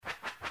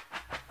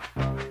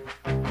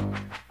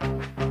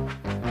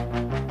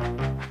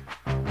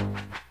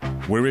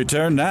We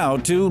return now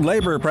to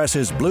Labor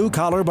Press's Blue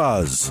Collar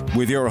Buzz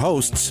with your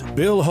hosts,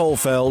 Bill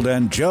Holfeld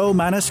and Joe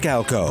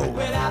Maniscalco.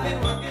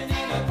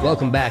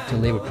 Welcome back to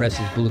Labor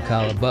Press's Blue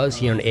Collar Buzz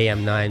here on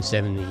AM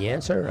 970 The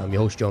Answer. I'm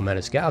your host, Joe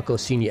Maniscalco,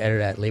 senior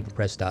editor at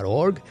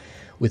laborpress.org.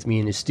 With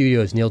me in the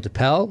studio is Neil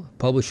DePel,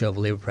 publisher of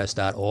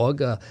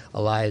laborpress.org,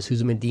 Elias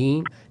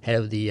Hussein, head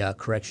of the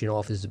Correction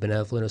Office of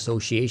Benevolent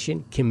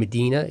Association, Kim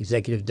Medina,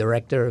 executive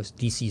director of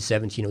DC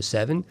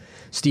 1707,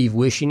 Steve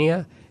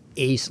Wishnia,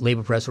 ace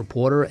Labor Press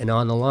reporter, and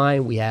on the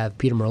line we have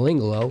Peter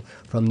Merlingolo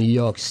from New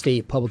York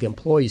State Public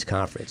Employees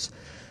Conference.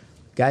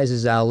 Guys, this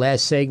is our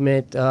last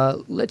segment.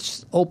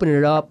 Let's open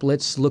it up.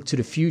 Let's look to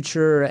the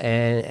future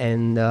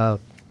and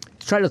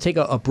try to take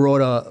a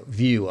broader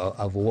view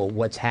of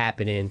what's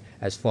happening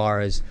as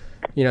far as,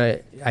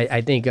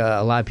 I think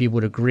a lot of people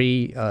would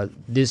agree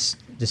this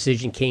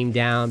decision came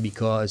down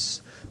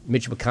because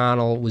Mitch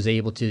McConnell was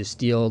able to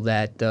steal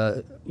that,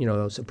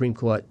 Supreme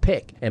Court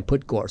pick and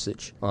put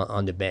Gorsuch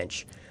on the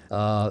bench.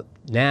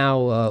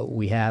 Now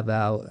we have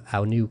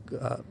our new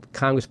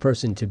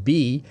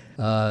congressperson-to-be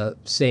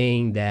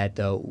saying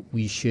that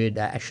we should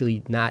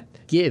actually not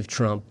give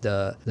Trump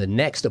the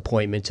next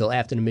appointment till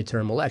after the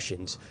midterm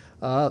elections.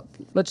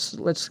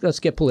 Let's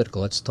get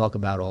political. Let's talk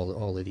about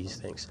all of these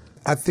things.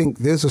 I think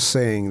there's a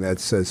saying that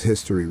says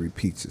history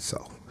repeats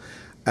itself.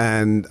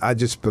 And I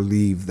just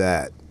believe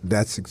that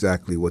that's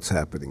exactly what's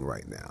happening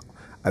right now.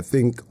 I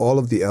think all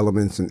of the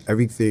elements and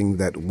everything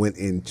that went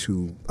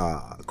into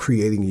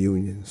creating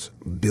unions,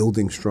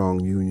 building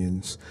strong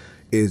unions,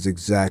 is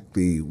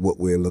exactly what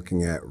we're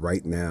looking at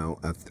right now.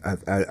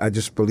 I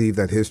just believe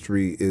that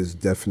history is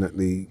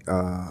definitely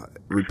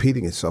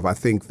repeating itself. I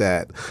think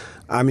that,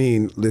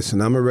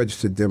 listen, I'm a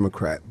registered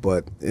Democrat,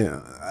 but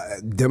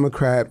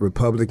Democrat,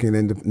 Republican,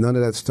 and none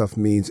of that stuff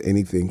means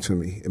anything to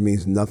me. It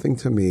means nothing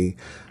to me.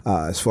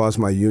 As far as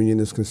my union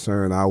is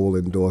concerned, I will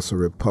endorse a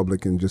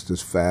Republican just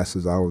as fast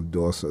as I will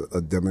endorse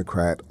a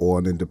Democrat or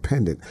an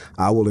independent.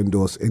 I will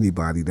endorse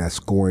anybody that's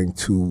going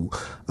to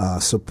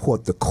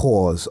support the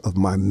cause of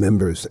my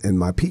members and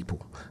my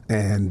people.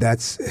 And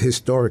that's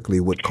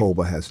historically what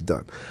COBA has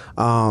done.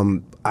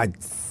 To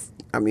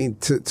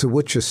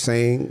what you're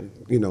saying,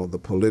 the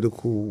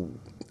political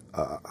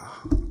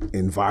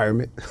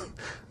environment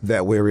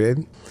that we're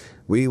in,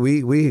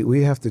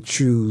 we have to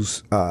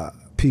choose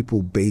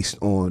people based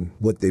on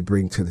what they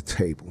bring to the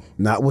table,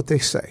 not what they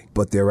say,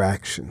 but their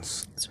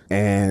actions.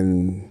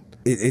 And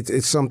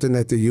it's something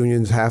that the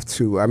unions have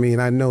to.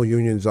 I know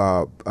unions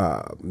are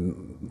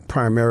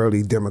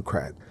primarily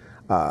Democrat.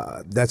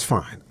 That's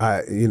fine.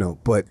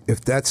 But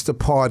if that's the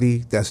party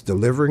that's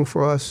delivering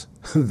for us,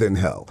 then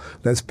hell,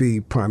 let's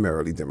be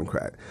primarily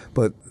Democrat.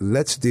 But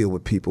let's deal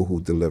with people who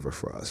deliver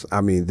for us.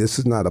 This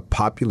is not a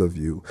popular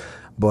view,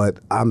 but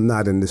I'm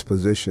not in this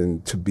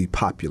position to be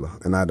popular,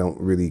 and I don't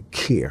really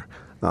care,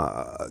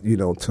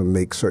 to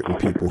make certain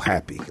people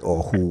happy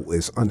or who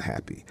is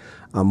unhappy.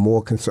 I'm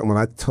more concerned when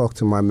I talk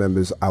to my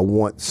members, I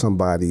want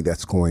somebody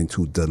that's going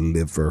to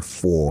deliver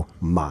for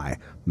my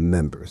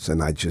members,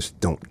 and I just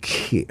don't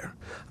care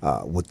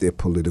what their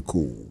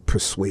political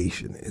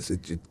persuasion is.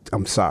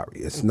 I'm sorry.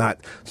 It's not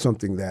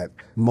something that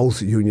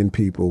most union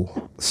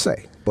people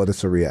say, but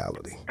it's a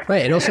reality.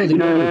 Right, and also the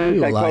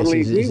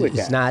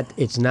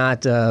it's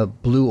not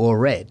blue or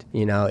red.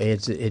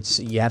 It's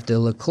you have to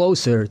look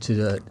closer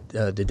to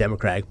the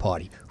Democratic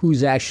Party.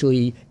 Who's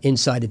actually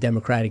inside the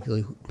Democratic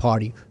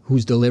Party?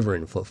 Who's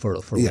delivering for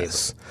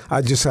yes.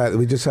 labor?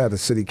 We just had a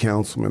city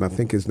councilman, I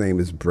think his name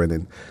is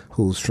Brennan,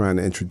 who's trying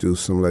to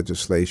introduce some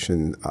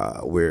legislation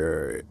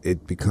where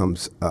it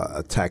becomes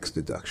a tax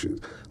deduction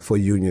for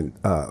union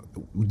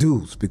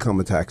dues become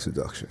a tax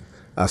deduction.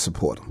 I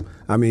support him.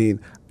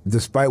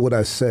 Despite what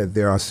I said,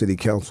 there are city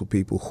council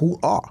people who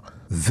are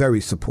very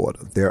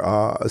supportive. There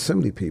are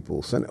assembly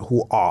people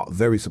who are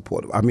very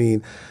supportive.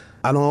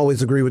 I don't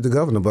always agree with the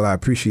governor, but I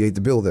appreciate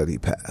the bill that he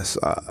passed.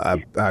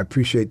 I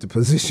appreciate the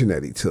position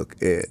that he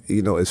took,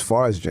 as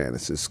far as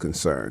Janus is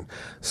concerned.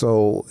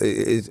 So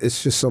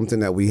it's just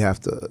something that we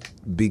have to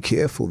be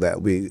careful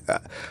that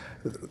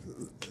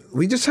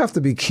we just have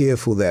to be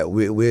careful that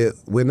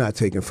we're not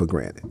taken for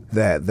granted.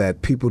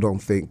 That people don't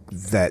think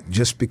that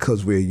just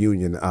because we're a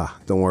union,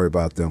 don't worry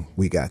about them,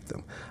 we got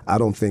them. I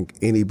don't think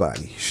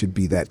anybody should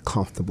be that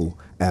comfortable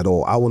at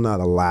all. I will not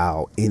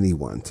allow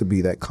anyone to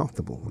be that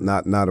comfortable,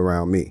 not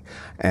around me.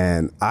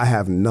 And I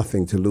have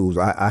nothing to lose.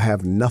 I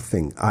have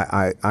nothing.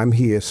 I'm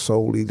here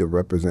solely to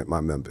represent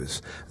my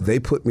members. They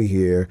put me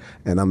here,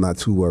 and I'm not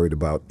too worried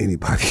about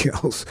anybody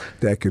else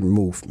that can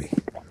move me.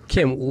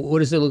 Kim, what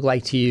does it look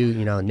like to you,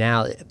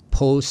 now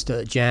post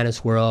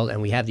Janus world,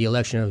 and we have the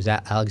election of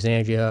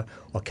Alexandria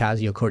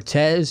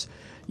Ocasio-Cortez,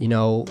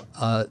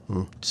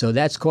 so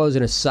that's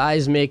causing a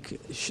seismic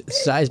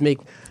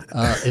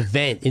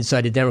event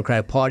inside the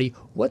Democratic Party.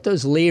 What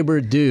does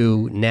labor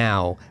do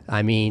now?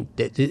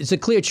 It's a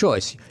clear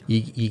choice.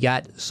 You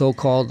got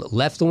so-called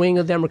left wing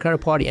of the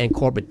Democratic Party and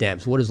corporate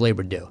Dems. What does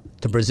labor do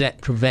to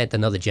prevent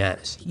another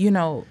Janus?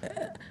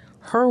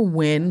 Her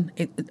win,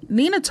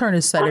 Nina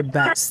Turner said it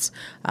best.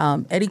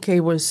 Eddie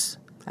K was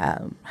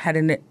had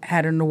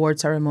an award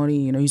ceremony.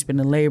 You know, he's been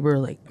in labor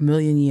like a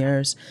million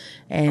years.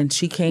 And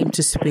she came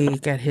to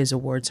speak at his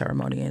award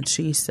ceremony. And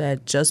she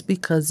said, just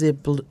because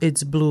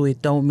it's blue,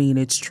 it don't mean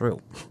it's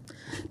true.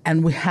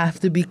 And we have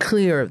to be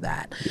clear of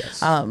that.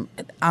 Yes. I'm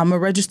a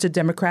registered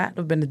Democrat.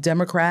 I've been a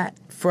Democrat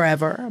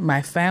forever.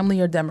 My family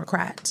are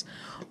Democrats.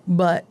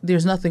 But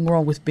there's nothing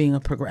wrong with being a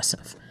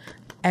progressive.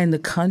 And the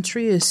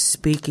country is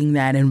speaking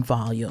that in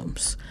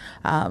volumes.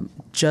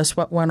 Just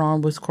what went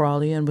on with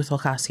Crawley and with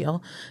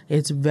Ocasio,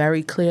 it's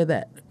very clear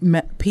that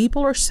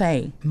people are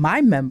saying,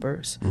 my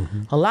members,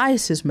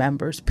 Elias's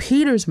members,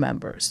 Peter's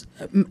members,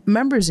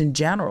 members in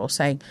general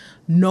saying,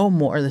 no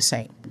more of the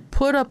same.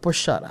 Put up or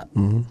shut up.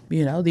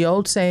 You know, the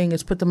old saying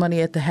is put the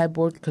money at the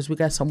headboard because we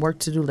got some work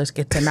to do. Let's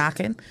get to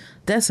knocking.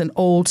 That's an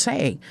old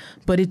saying,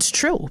 but it's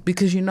true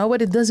because you know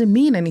what? It doesn't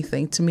mean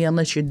anything to me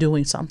unless you're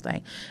doing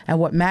something. And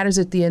what matters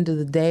at the end of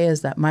the day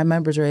is that my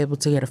members are able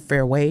to get a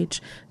fair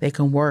wage. They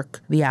can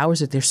work the hours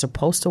that they're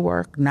supposed to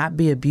work, not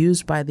be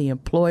abused by the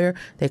employer.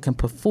 They can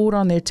put food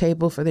on their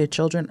table for their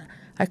children.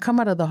 I come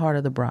out of the heart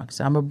of the Bronx.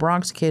 I'm a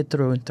Bronx kid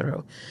through and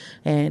through.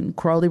 And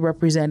Crawley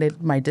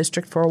represented my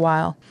district for a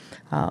while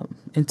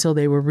until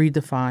they were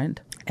redefined.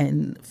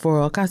 And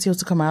for Ocasio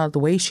to come out the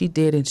way she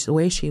did and the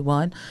way she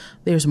won,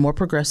 there's more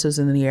progressives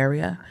in the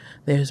area.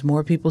 There's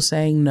more people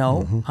saying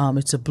no.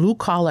 It's a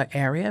blue-collar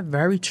area,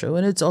 very true.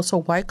 And it's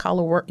also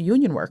white-collar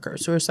union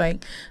workers who are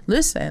saying,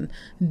 listen,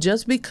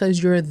 just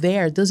because you're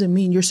there doesn't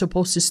mean you're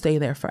supposed to stay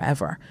there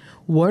forever.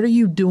 What are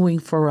you doing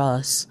for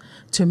us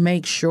to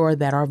make sure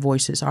that our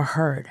voices are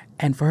heard?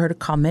 And for her to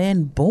come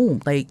in,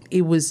 boom, like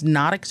it was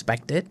not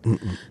expected.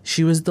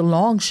 She was the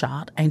long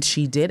shot and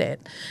she did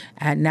it.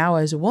 And now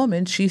as a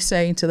woman, she's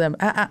saying to them,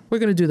 we're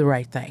going to do the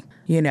right thing.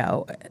 You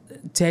know,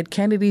 Ted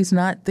Kennedy's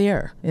not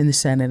there in the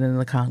Senate and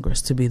the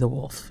Congress to be the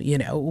wolf. You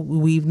know,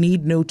 we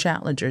need new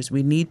challengers.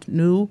 We need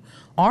new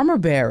armor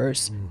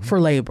bearers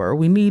for labor.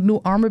 We need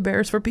new armor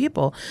bearers for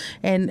people.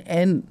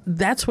 And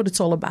that's what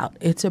it's all about.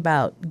 It's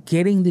about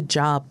getting the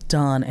job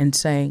done and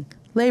saying,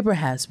 labor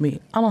has me.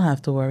 I don't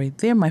have to worry.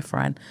 They're my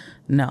friend.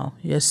 No.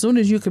 As soon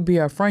as you can be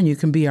our friend, you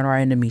can be our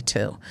enemy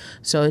too.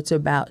 So it's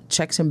about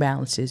checks and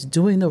balances,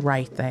 doing the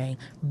right thing,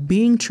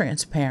 being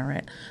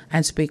transparent,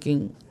 and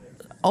speaking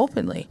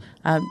openly.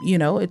 You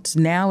know, it's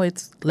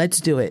let's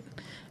do it.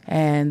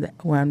 And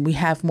when we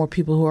have more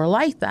people who are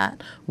like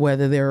that,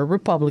 whether they're a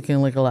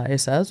Republican like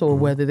Elias says, or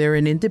whether they're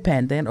an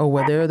independent, or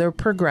whether they're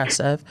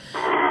progressive,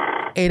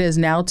 it is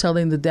now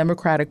telling the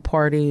Democratic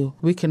Party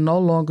we can no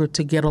longer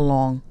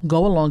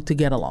go along to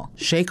get along.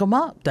 Shake them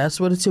up. That's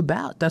what it's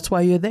about. That's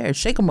why you're there.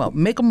 Shake them up.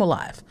 Make them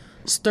alive.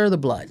 Stir the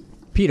blood.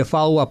 Peter,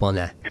 follow up on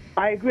that.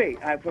 I agree.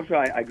 First of all,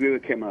 I agree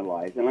with Kim and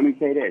Elias. And let me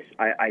say this.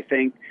 I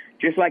think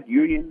just like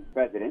union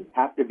presidents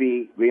have to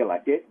be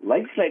reelected,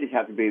 legislators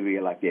have to be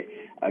reelected.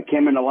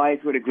 Kim and Elias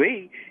would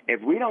agree.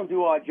 If we don't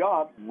do our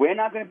job, we're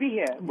not going to be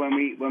here when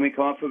we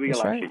come up for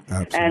reelection.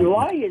 Right. And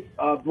Elias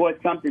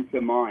brought something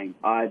to mind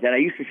that I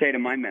used to say to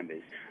my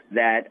members.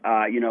 That,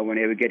 when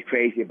they would get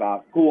crazy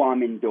about who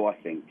I'm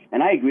endorsing.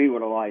 And I agree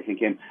with Elias and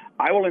Kim.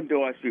 I will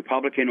endorse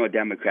Republican or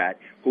Democrat,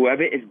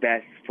 whoever is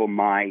best for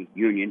my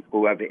union,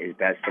 whoever is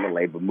best for the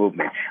labor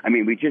movement. I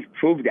mean, we just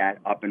proved that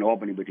up in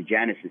Albany with the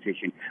Janus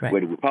decision, right,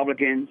 with the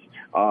Republicans,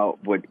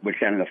 with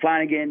Senator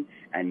Flanagan,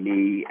 and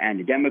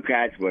the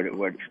Democrats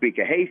with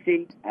Speaker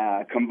Hasty,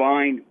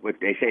 combined with,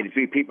 they say, the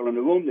three people in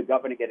the room, the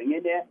governor getting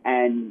in there.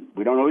 And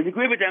we don't always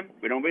agree with them.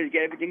 We don't always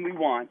get everything we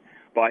want.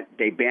 But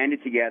they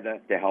banded together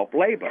to help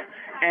labor.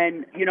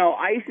 And,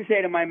 I used to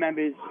say to my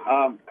members,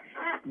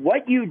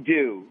 what you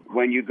do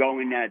when you go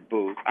in that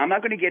booth, I'm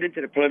not going to get into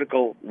the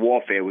political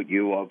warfare with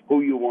you of who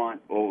you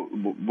want or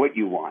what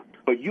you want.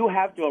 But you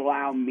have to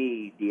allow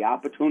me the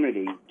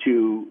opportunity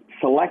to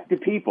select the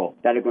people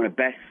that are going to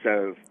best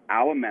serve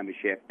our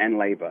membership and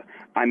labor.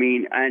 I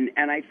mean,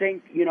 and I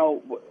think,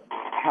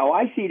 how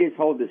I see this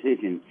whole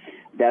decision,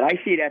 that I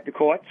see that the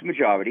court's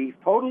majority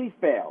totally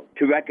failed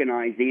to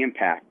recognize the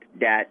impact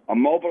that a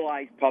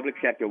mobilized public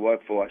sector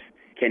workforce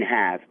can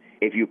have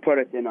if you put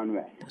us in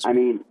unrest. I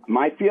mean,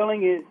 my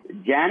feeling is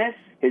Janus,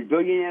 his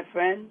billionaire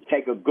friend,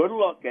 take a good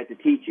look at the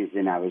teachers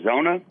in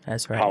Arizona,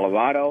 That's right,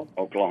 Colorado,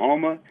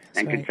 Oklahoma,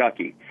 and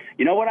Kentucky.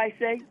 You know what I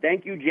say?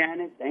 Thank you,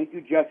 Janus. Thank you,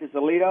 Justice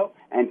Alito.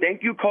 And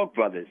thank you, Koch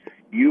brothers.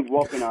 You've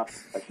woken up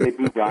a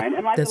sleeping giant.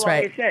 And like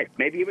Elias said,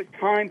 maybe it was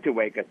time to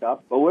wake us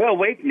up. But we're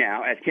awake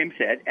now, as Kim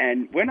said,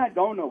 and we're not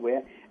going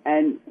nowhere.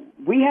 And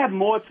we have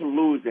more to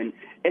lose. And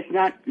it's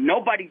not,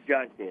 nobody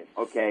does this,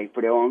 okay,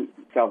 for their own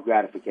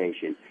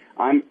self-gratification.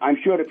 I'm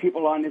sure the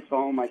people on this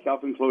phone,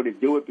 myself included,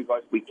 do it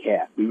because we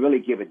care. We really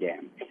give a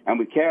damn. And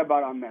we care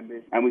about our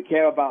members, and we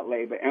care about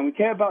labor, and we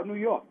care about New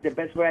York, the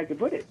best way I could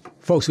put it.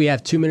 Folks, we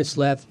have 2 minutes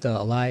left.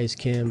 Elias,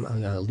 Kim,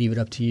 I'm going to leave it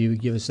up to you.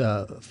 Give us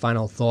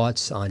final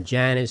thoughts on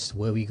Janus,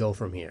 where we go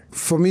from here.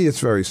 For me, it's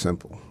very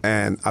simple.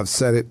 And I've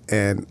said it,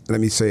 and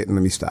let me say it, and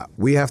let me stop.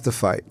 We have to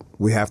fight.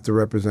 We have to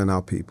represent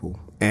our people.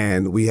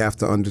 And we have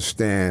to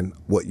understand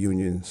what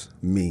unions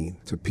mean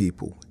to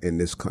people in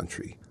this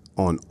country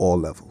on all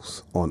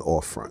levels, on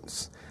all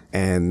fronts.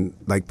 And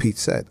like Pete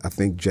said, I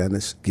think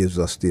Janice gives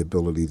us the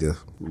ability to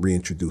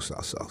reintroduce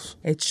ourselves.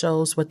 It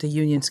shows what the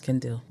unions can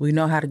do. We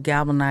know how to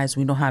galvanize,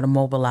 we know how to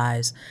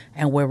mobilize,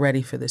 and we're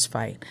ready for this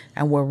fight.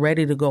 And we're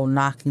ready to go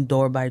knocking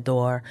door by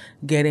door,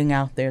 getting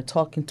out there,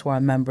 talking to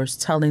our members,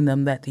 telling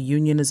them that the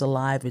union is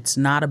alive. It's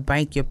not a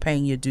bank you're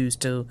paying your dues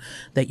to,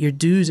 that your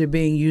dues are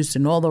being used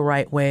in all the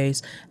right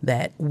ways,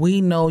 that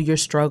we know your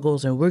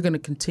struggles and we're going to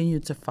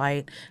continue to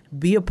fight.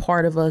 Be a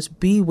part of us,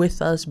 be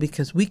with us,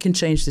 because we can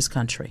change this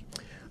country.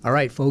 All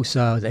right, folks,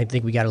 I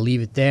think we got to leave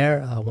it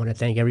there. I want to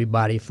thank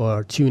everybody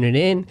for tuning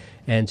in,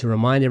 and to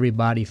remind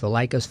everybody, if you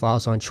like us, follow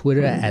us on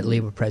Twitter at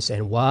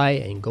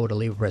LaborPressNY, and go to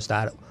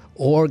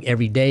laborpress.org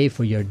every day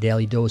for your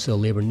daily dose of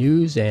labor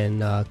news,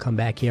 and come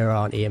back here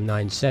on AM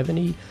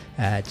 970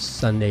 at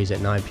Sundays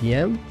at 9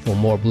 p.m. for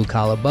more Blue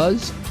Collar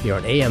Buzz here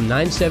on AM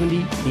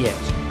 970, The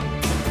Answer.